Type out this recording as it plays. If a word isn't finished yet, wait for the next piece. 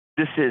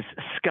This is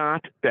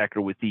Scott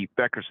Becker with the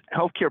Becker's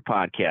Healthcare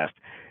Podcast.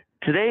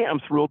 Today, I'm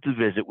thrilled to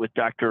visit with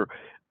Dr.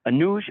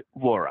 Anuj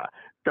Vora.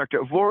 Dr.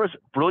 Vora's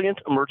brilliant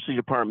emergency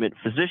department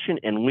physician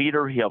and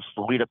leader. He helps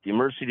to lead up the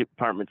emergency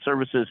department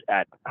services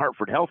at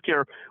Hartford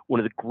Healthcare, one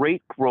of the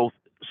great growth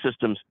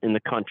systems in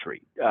the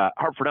country.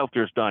 Hartford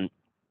Healthcare has done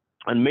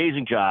an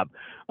amazing job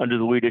under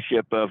the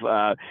leadership of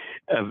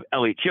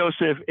Elliot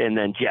Joseph and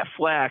then Jeff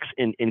Flax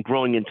in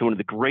growing into one of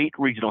the great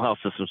regional health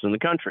systems in the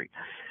country.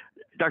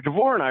 Dr.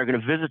 Vora and I are going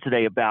to visit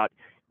today about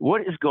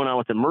what is going on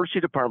with emergency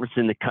departments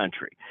in the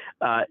country.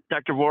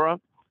 Dr. Vora,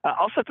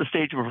 I'll set the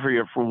stage for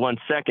you for 1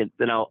 second,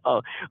 then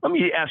let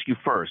me ask you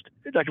first.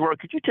 Dr. Vora,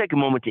 could you take a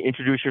moment to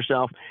introduce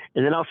yourself,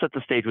 and then I'll set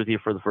the stage with you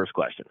for the first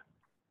question.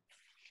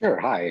 Sure.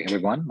 Hi,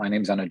 everyone. My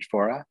name is Anuj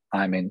Vora.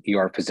 I'm an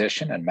ER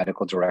physician and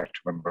medical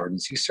director of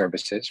emergency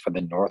services for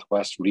the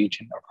Northwest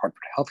region of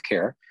Hartford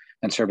Healthcare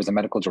and serve as a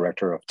medical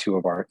director of 2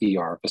 of our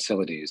ER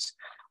facilities.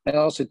 I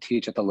also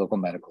teach at the local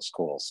medical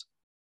schools.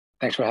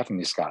 Thanks for having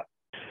me, Scott.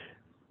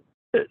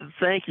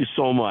 Thank you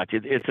so much.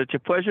 It's such a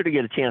pleasure to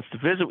get a chance to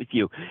visit with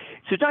you.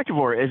 So, Dr.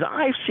 Vora, as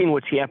I've seen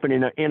what's happened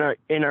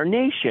in our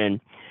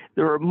nation,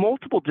 there are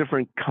multiple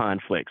different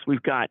conflicts.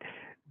 We've got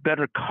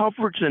better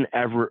coverage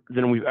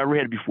than we've ever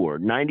had before.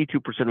 92%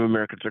 of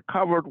Americans are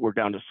covered. We're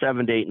down to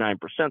 7 to 8, 9%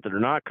 that are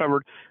not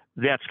covered.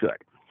 That's good.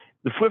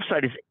 The flip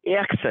side is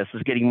access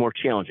is getting more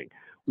challenging.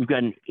 We've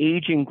got an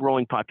aging,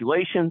 growing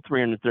population,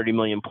 330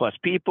 million plus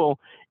people,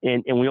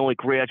 and we only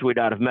graduate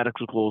out of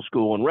medical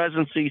school and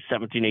residency,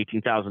 17,000,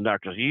 18,000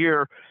 doctors a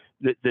year.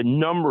 The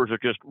numbers are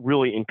just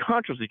really in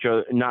contrast to each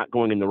other and not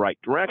going in the right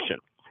direction.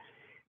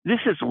 This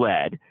has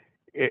led,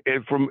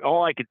 from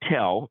all I could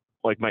tell,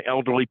 like my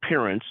elderly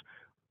parents,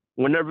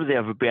 whenever they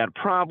have a bad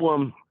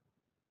problem,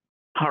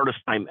 hardest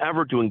time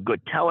ever doing good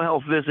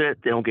telehealth visit,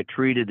 they don't get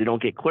treated, they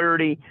don't get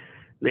clarity,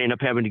 they end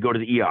up having to go to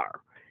the ER.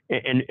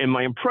 And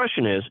my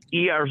impression is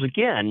ERs,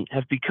 again,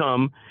 have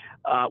become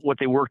what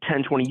they were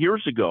 10, 20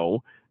 years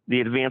ago, the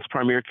advanced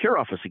primary care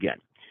office again.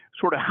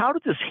 Sort of how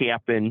did this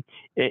happen,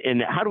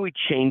 and how do we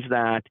change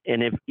that?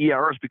 And if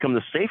ERs become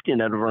the safety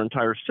net of our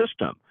entire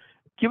system?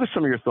 Give us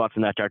some of your thoughts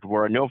on that, Dr.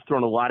 Vora. I know I've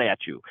thrown a lot at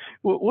you.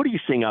 What are you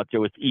seeing out there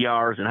with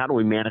ERs, and how do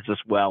we manage this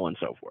well and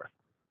so forth?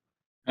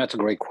 That's a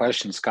great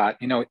question, Scott.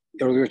 You know,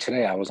 earlier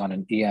today, I was on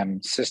an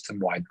EM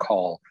system-wide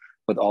call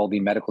with all the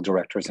medical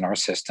directors in our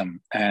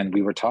system, and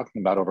we were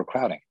talking about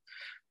overcrowding.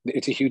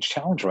 It's a huge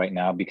challenge right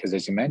now because,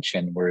 as you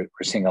mentioned, we're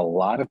seeing a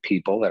lot of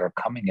people that are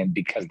coming in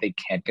because they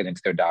can't get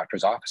into their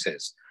doctor's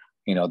offices.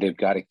 You know, they've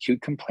got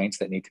acute complaints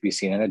that need to be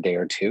seen in a day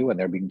or two, and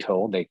they're being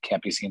told they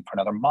can't be seen for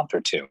another month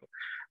or two.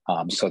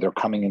 So they're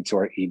coming into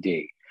our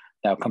ED.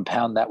 Now,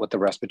 compound that with the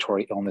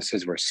respiratory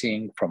illnesses we're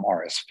seeing from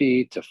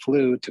RSV to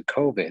flu to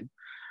COVID,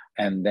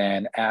 and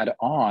then add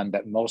on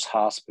that most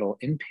hospital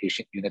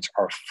inpatient units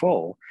are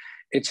full.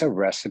 It's a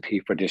recipe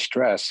for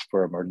distress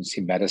for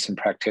emergency medicine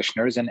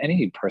practitioners and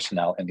any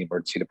personnel in the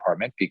emergency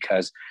department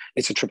because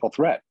it's a triple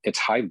threat. It's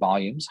high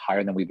volumes,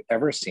 higher than we've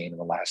ever seen in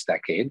the last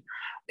decade.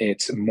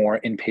 It's more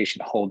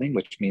inpatient holding,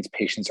 which means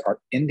patients are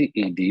in the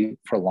ED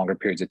for longer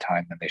periods of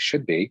time than they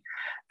should be.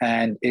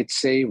 And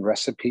it's a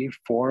recipe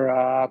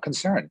for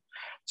concern.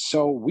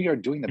 So we are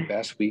doing the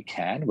best we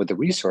can with the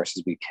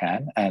resources we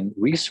can. And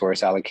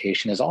resource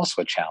allocation is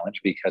also a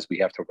challenge because we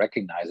have to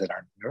recognize that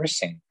our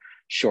nursing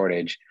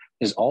shortage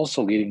is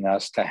also leading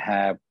us to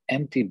have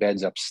empty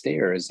beds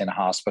upstairs in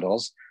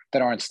hospitals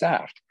that aren't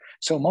staffed.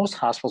 So most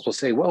hospitals will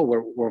say, well,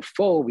 we're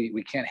full,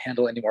 we can't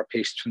handle any more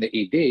patients from the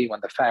ED, when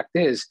the fact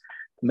is,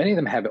 many of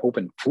them have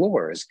open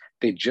floors,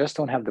 they just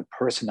don't have the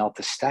personnel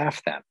to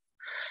staff them.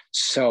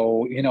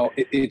 So, you know,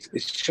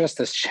 it's just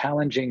this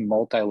challenging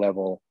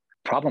multi-level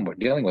problem we're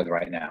dealing with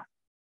right now.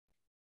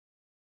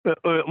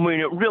 I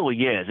mean, it really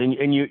is.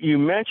 And you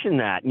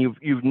mentioned that, and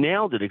you've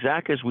nailed it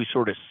exactly as we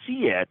sort of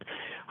see it.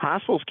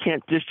 Hospitals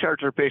can't discharge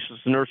their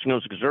patients to nursing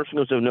homes because nursing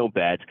homes have no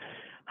beds.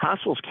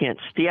 Hospitals can't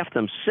staff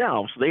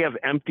themselves. They have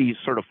empty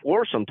sort of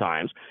floors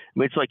sometimes. I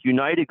mean, it's like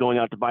United going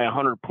out to buy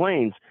 100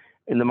 planes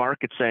and the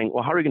market saying,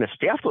 well, how are you going to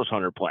staff those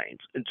 100 planes?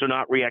 And so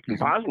not reacting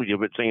positively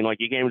to it, saying like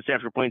you can't even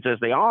staff your planes as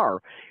they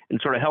are,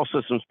 and sort of health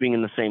systems being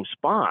in the same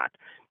spot.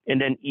 And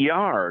then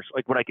ERs,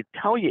 like what I could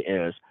tell you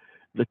is,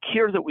 the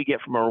care that we get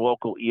from our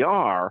local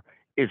ER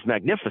is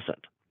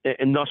magnificent,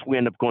 and thus we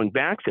end up going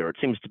back there. It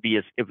seems to be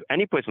as if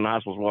any place in the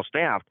hospital is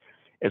well-staffed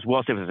as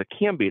it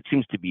can be. It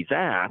seems to be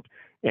that,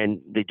 and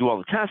they do all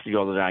the tests, they do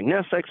all the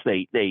diagnostics,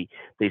 they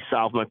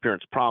solve my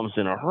parents' problems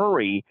in a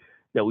hurry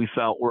that we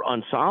felt were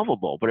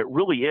unsolvable, but it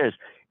really is.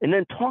 And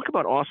then talk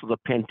about also the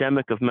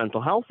pandemic of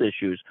mental health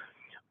issues.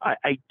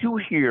 I do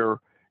hear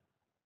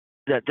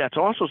that that's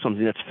also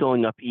something that's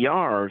filling up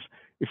ERs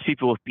is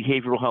people with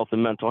behavioral health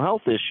and mental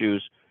health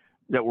issues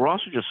that we're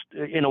also just,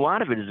 and a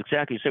lot of it is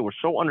exactly you say, we're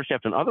so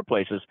understaffed in other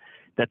places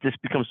that this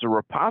becomes the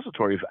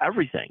repository of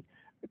everything.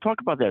 Talk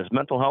about that. Is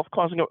mental health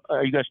causing,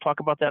 you guys talk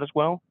about that as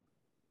well?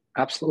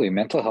 Absolutely.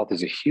 Mental health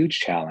is a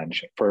huge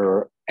challenge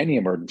for any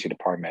emergency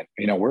department.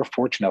 You know, we're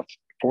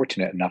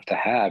fortunate enough to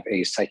have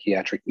a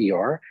psychiatric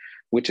ER,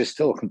 which is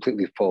still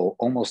completely full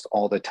almost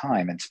all the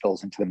time and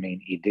spills into the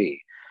main ED.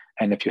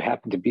 And if you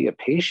happen to be a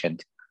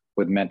patient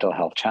with mental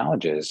health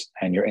challenges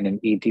and you're in an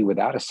ED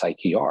without a psych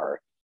ER,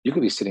 you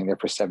could be sitting there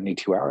for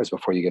 72 hours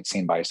before you get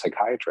seen by a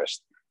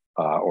psychiatrist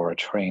or a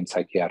trained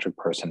psychiatric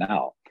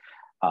personnel.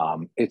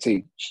 It's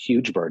a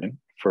huge burden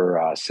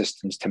for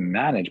systems to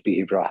manage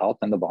behavioral health,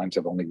 and the volumes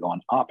have only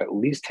gone up at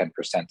least 10%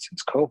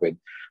 since COVID,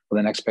 with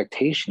an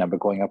expectation of it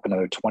going up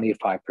another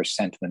 25%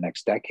 in the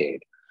next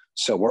decade.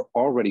 So we're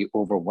already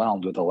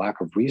overwhelmed with the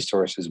lack of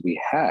resources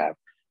we have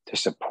to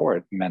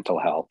support mental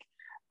health,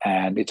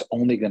 and it's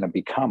only going to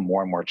become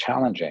more and more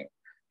challenging.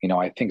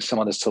 I think some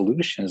of the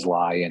solutions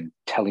lie in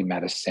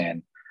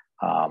telemedicine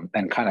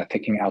and kind of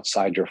thinking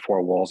outside your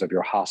four walls of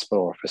your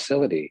hospital or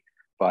facility,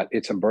 but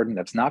it's a burden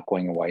that's not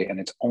going away, and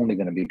it's only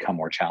going to become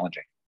more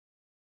challenging.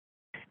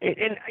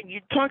 And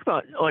you talk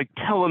about like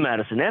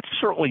telemedicine. That's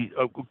certainly,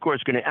 of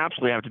course, going to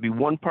absolutely have to be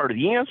one part of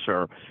the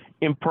answer.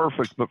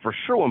 Imperfect, but for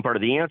sure one part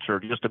of the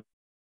answer.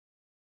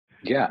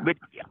 Yeah. But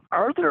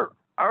are there?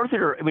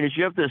 I mean, as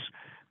you have this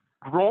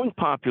growing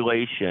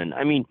population,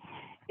 I mean,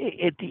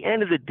 at the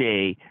end of the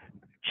day,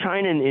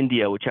 China and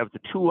India, which have the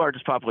two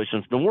largest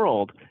populations in the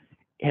world,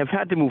 have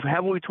had to move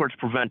heavily towards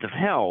preventive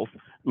health. I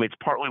mean, it's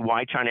partly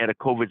why China had a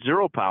COVID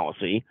zero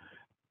policy.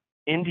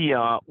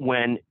 India,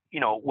 when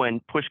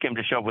push came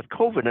to shove with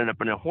COVID, ended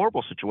up in a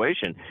horrible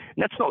situation.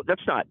 And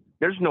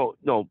there's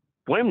no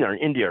blame there in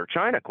India or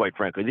China, quite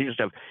frankly. They just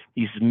have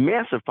these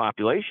massive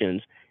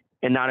populations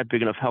and not a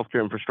big enough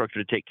healthcare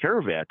infrastructure to take care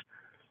of it.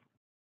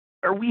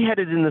 Are we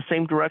headed in the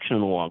same direction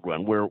in the long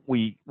run, where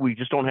we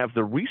just don't have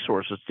the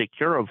resources to take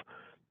care of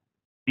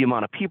the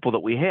amount of people that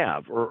we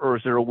have? Or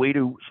is there a way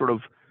to sort of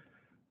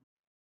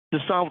to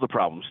solve the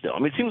problem still? I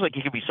mean, it seems like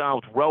it can be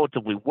solved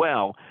relatively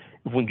well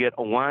if we get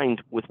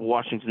aligned with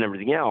Washington and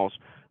everything else,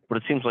 but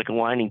it seems like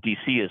aligning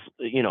DC is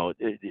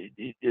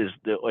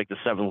like the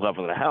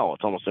 7-Eleven of hell.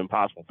 It's almost an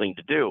impossible thing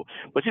to do.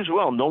 But it seems we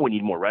all know we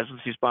need more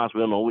residency spots.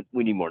 We all know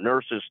we need more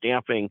nurses,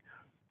 staffing.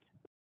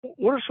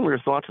 What are some of your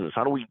thoughts on this?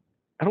 How do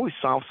we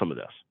solve some of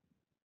this?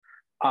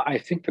 I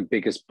think the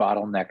biggest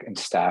bottleneck in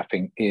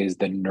staffing is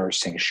the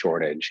nursing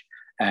shortage.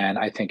 And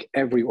I think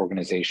every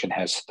organization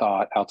has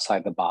thought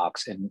outside the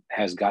box and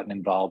has gotten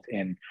involved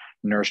in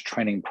nurse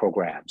training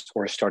programs,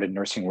 or started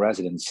nursing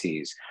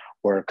residencies,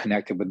 or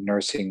connected with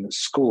nursing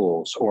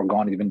schools, or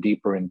gone even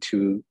deeper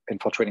into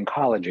infiltrating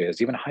colleges,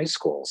 even high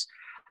schools.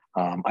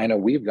 I know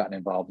we've gotten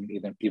involved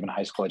in even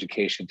high school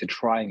education to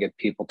try and get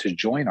people to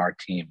join our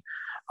team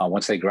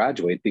once they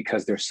graduate,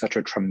 because there's such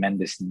a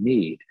tremendous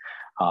need,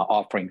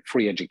 offering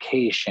free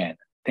education,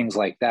 things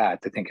like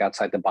that, to think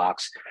outside the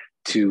box,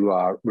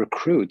 to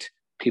recruit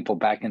people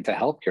back into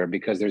healthcare,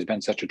 because there's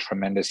been such a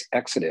tremendous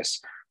exodus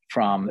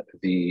from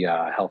the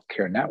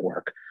healthcare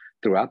network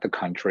throughout the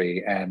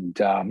country. And,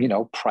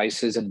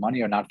 prices and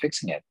money are not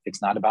fixing it.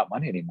 It's not about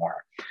money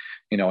anymore.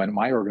 In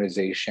my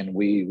organization,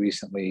 we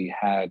recently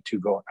had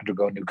to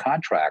undergo new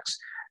contracts,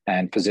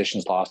 and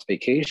physicians lost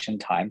vacation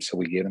time. So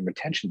we gave them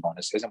retention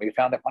bonuses, and we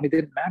found that money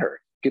didn't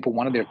matter. People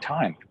wanted their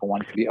time. People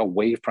wanted to be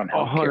away from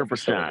healthcare 100%.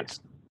 facilities.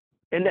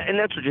 And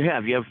that's what you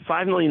have. You have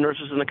 5 million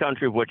nurses in the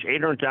country, of which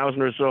 800,000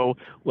 or so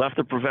left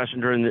the profession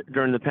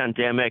during the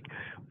pandemic.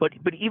 But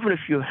even if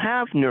you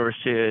have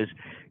nurses,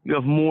 you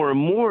have more and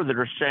more that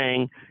are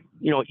saying,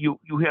 you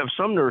have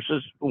some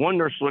nurses. One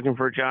nurse is looking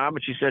for a job,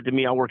 and she said to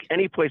me, "I'll work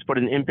any place but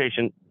an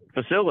inpatient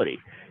facility,"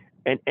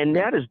 and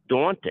that is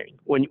daunting.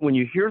 When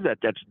you hear that,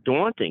 that's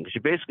daunting, because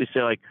you basically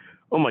say, like,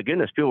 "Oh my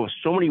goodness, people have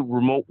so many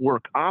remote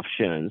work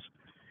options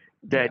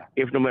that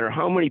if no matter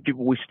how many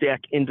people we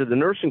stack into the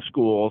nursing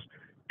schools,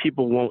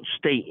 people won't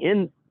stay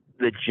in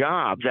that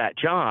job.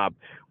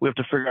 We have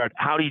to figure out,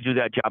 how do you do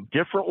that job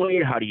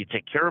differently? How do you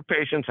take care of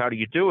patients? How do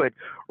you do it?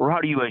 Or how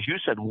do you, as you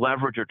said,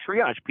 leverage or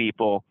triage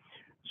people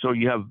so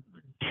you have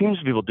teams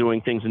of people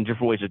doing things in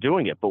different ways of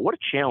doing it?" But what a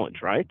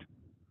challenge, right?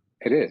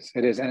 It is.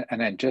 And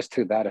then just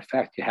to that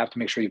effect, you have to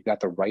make sure you've got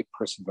the right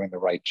person doing the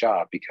right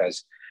job,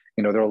 because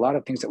there are a lot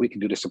of things that we can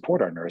do to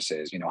support our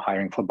nurses,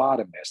 hiring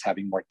phlebotomists,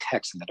 having more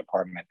techs in the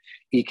department,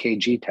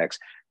 EKG techs,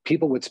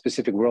 people with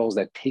specific roles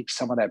that take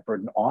some of that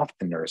burden off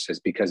the nurses,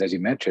 because as you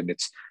mentioned,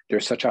 they're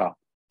such a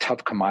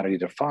tough commodity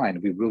to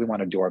find. We really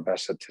want to do our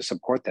best to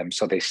support them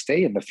so they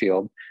stay in the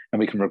field, and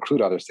we can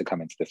recruit others to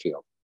come into the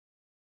field.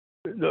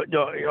 No,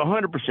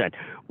 100%.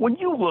 When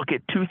you look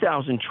at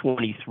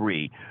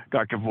 2023,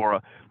 Dr. Vora,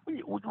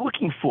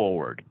 looking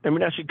forward, I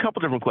mean, ask you a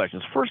couple different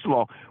questions. First of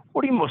all,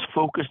 what are you most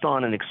focused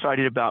on and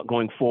excited about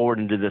going forward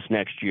into this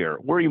next year?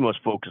 Where are you most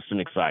focused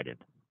and excited?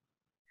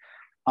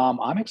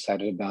 I'm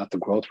excited about the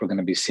growth we're going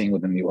to be seeing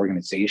within the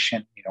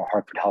organization.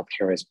 Hartford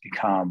Healthcare has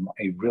become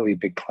a really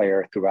big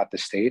player throughout the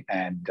state,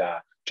 and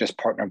just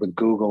partnered with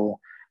Google,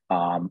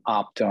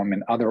 Optum,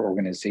 and other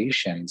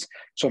organizations.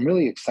 So I'm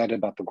really excited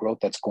about the growth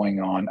that's going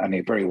on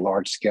a very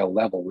large scale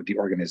level with the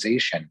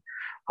organization.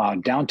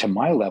 Down to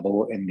my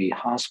level in the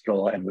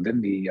hospital and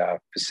within the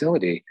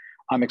facility,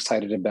 I'm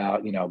excited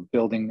about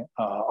building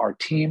our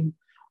team,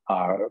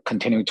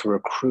 continuing to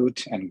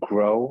recruit and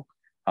grow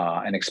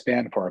and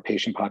expand for our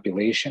patient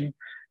population,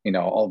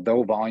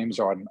 Although volumes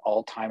are at an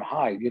all-time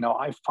high,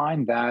 I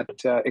find that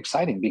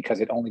exciting because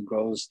it only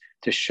goes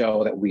to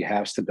show that we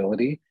have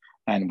stability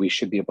and we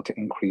should be able to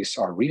increase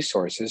our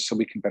resources so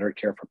we can better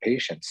care for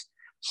patients.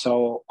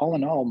 So all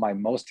in all, my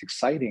most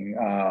exciting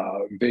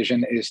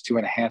vision is to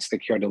enhance the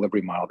care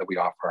delivery model that we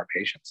offer our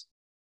patients.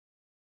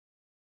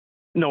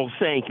 No,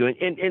 thank you.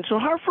 And so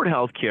Hartford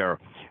Healthcare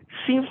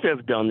seems to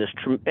have done this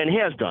and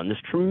has done this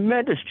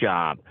tremendous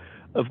job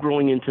of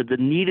growing into the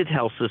needed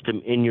health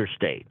system in your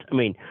state. I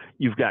mean,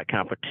 you've got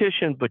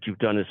competition, but you've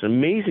done this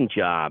amazing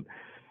job.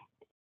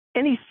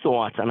 Any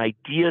thoughts on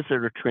ideas that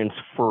are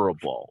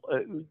transferable,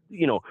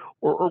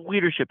 or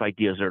leadership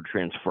ideas that are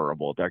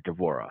transferable, Dr.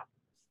 Vora?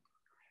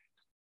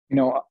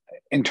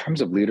 In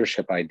terms of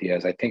leadership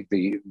ideas, I think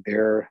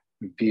their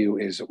view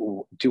is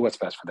do what's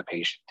best for the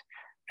patient.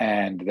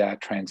 And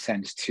that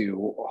transcends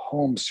to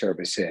home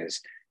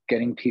services,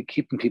 keeping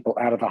people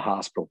out of the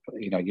hospital.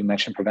 You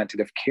mentioned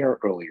preventative care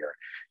earlier.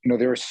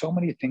 There are so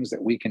many things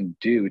that we can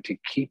do to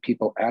keep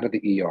people out of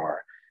the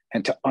ER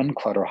and to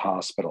unclutter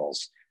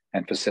hospitals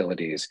and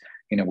facilities.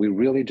 We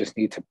really just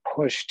need to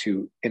push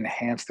to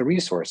enhance the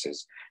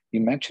resources.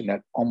 You mentioned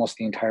that almost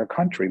the entire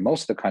country,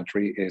 most of the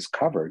country is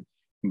covered,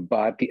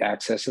 but the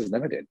access is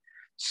limited.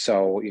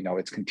 So,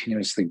 it's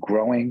continuously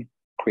growing,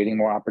 creating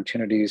more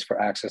opportunities for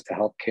access to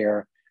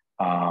healthcare.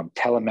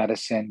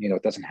 Telemedicine,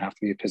 it doesn't have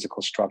to be a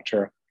physical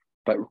structure,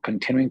 but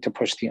continuing to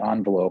push the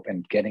envelope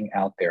and getting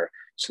out there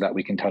so that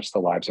we can touch the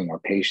lives of more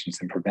patients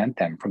and prevent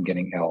them from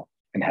getting ill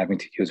and having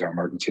to use our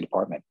emergency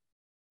department.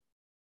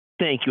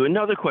 Thank you.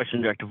 Another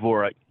question, Dr.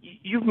 Vora.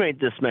 You've made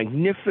this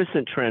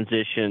magnificent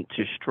transition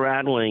to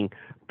straddling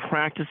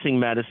practicing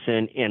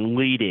medicine and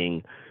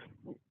leading.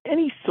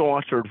 Any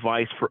thoughts or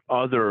advice for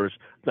others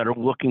that are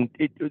looking?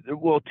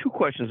 Two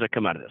questions that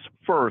come out of this.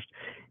 First,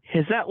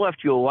 has that left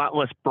you a lot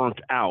less burnt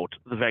out,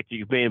 the fact that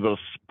you've been able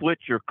to split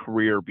your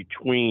career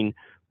between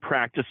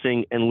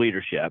practicing and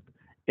leadership?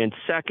 And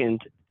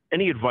second,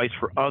 any advice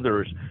for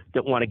others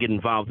that want to get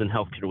involved in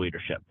healthcare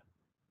leadership?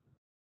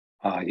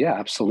 Yeah,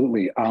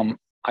 absolutely.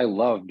 I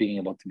love being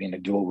able to be in a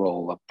dual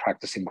role of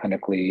practicing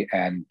clinically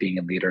and being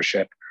in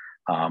leadership.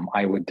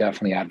 I would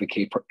definitely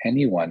advocate for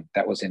anyone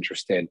that was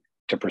interested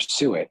to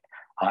pursue it.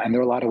 And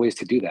there are a lot of ways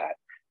to do that.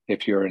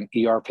 If you're an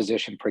ER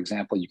physician, for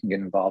example, you can get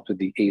involved with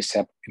the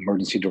ACEP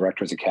Emergency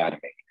Directors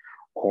Academy.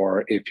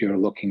 Or if you're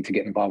looking to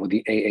get involved with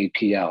the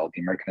AAPL,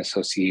 the American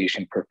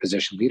Association for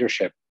Physician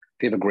Leadership,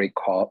 they have a great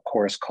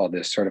course called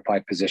the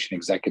Certified Physician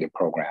Executive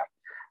Program.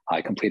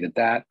 I completed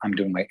that. I'm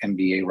doing my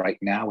MBA right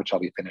now, which I'll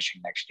be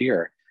finishing next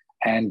year.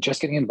 And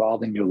just getting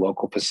involved in your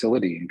local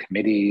facility and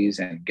committees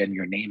and getting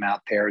your name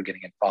out there,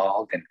 getting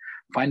involved and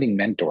finding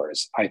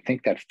mentors. I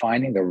think that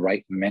finding the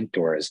right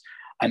mentors,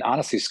 and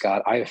honestly,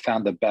 Scott, I have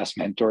found the best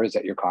mentors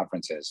at your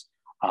conferences.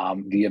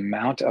 The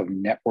amount of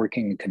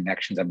networking and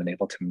connections I've been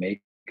able to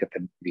make at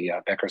the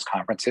Becker's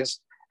conferences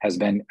has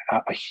been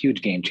a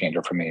huge game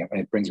changer for me.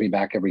 It brings me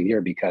back every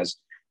year because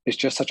it's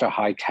just such a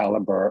high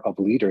caliber of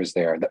leaders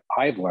there that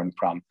I've learned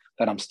from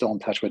that I'm still in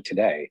touch with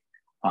today.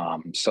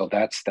 So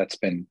that's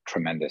been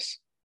tremendous.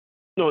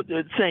 No,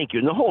 thank you.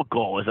 And the whole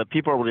goal is that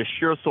people are able to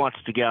share thoughts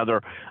together.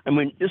 I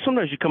mean,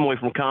 sometimes you come away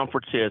from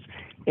conferences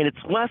and it's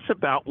less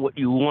about what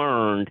you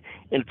learned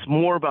and it's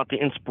more about the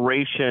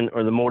inspiration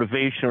or the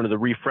motivation or the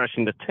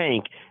refreshing the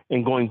tank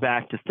and going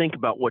back to think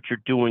about what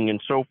you're doing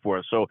and so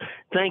forth. So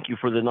thank you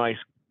for the nice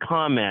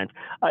comment.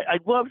 I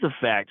love the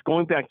fact,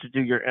 going back to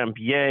do your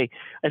MBA,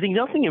 I think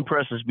nothing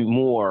impresses me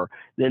more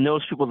than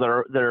those people that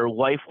are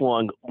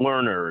lifelong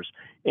learners.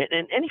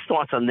 And any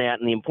thoughts on that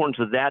and the importance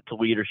of that to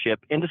leadership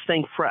and to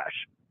staying fresh?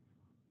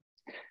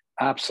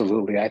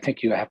 Absolutely. I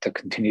think you have to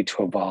continue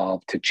to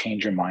evolve, to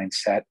change your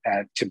mindset,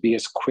 to be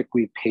as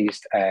quickly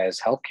paced as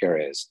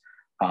healthcare is.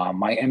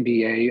 My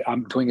MBA,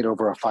 I'm doing it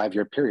over a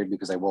 5-year period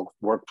because I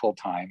work full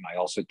time. I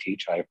also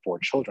teach. I have 4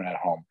 children at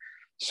home.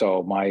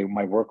 So my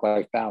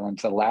work-life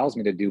balance allows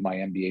me to do my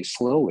MBA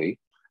slowly,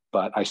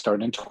 but I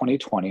started in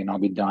 2020 and I'll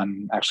be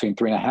done actually in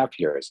 3.5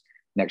 years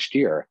next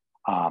year.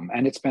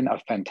 And it's been a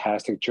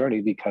fantastic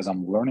journey because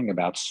I'm learning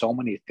about so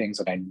many things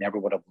that I never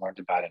would have learned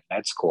about in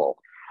med school.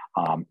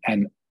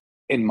 And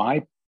in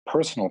my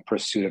personal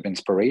pursuit of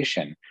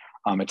inspiration,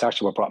 it's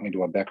actually what brought me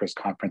to a Becker's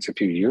conference a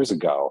few years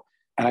ago.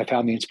 And I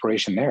found the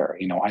inspiration there.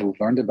 I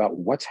learned about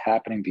what's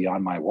happening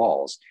beyond my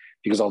walls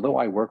because although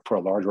I work for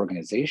a large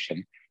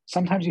organization,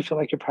 sometimes you feel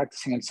like you're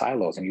practicing in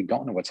silos and you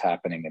don't know what's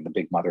happening in the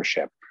big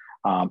mothership.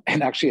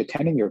 And actually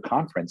attending your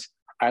conference,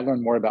 I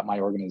learned more about my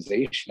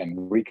organization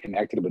and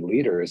reconnected with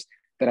leaders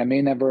that I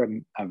may never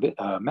have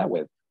met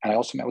with. And I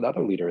also met with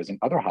other leaders in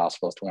other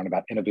hospitals to learn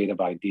about innovative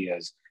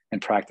ideas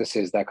and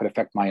practices that could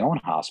affect my own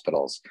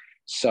hospitals.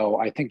 So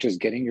I think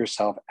just getting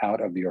yourself out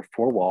of your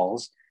 4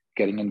 walls,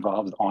 getting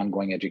involved with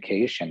ongoing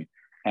education,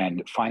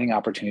 and finding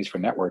opportunities for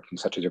networking,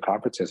 such as your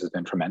conferences, has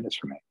been tremendous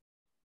for me.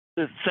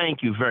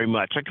 Thank you very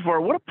much. Dr.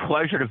 Vora, what a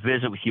pleasure to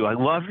visit with you. I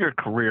love your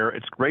career.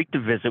 It's great to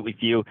visit with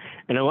you,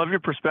 and I love your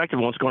perspective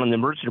on what's going on in the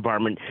emergency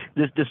department.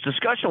 This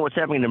discussion on what's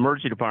happening in the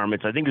emergency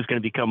departments, I think, is going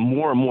to become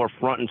more and more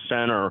front and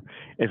center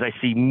as I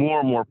see more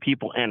and more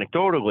people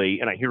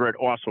anecdotally, and I hear it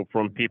also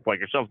from people like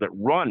yourself that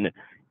run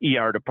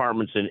ER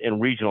departments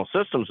and regional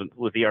systems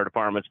with ER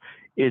departments,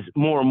 is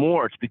more and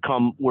more it's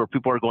become where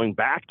people are going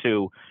back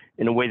to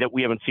in a way that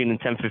we haven't seen in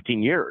 10,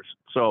 15 years.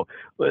 So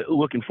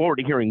looking forward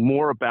to hearing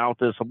more about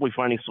this, hopefully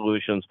finding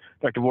solutions.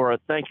 Dr. Vora,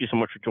 thank you so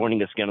much for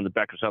joining us again on the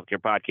Becker's Healthcare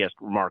Podcast.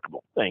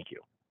 Remarkable. Thank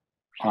you.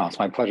 Oh, it's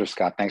my pleasure,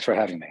 Scott. Thanks for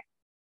having me.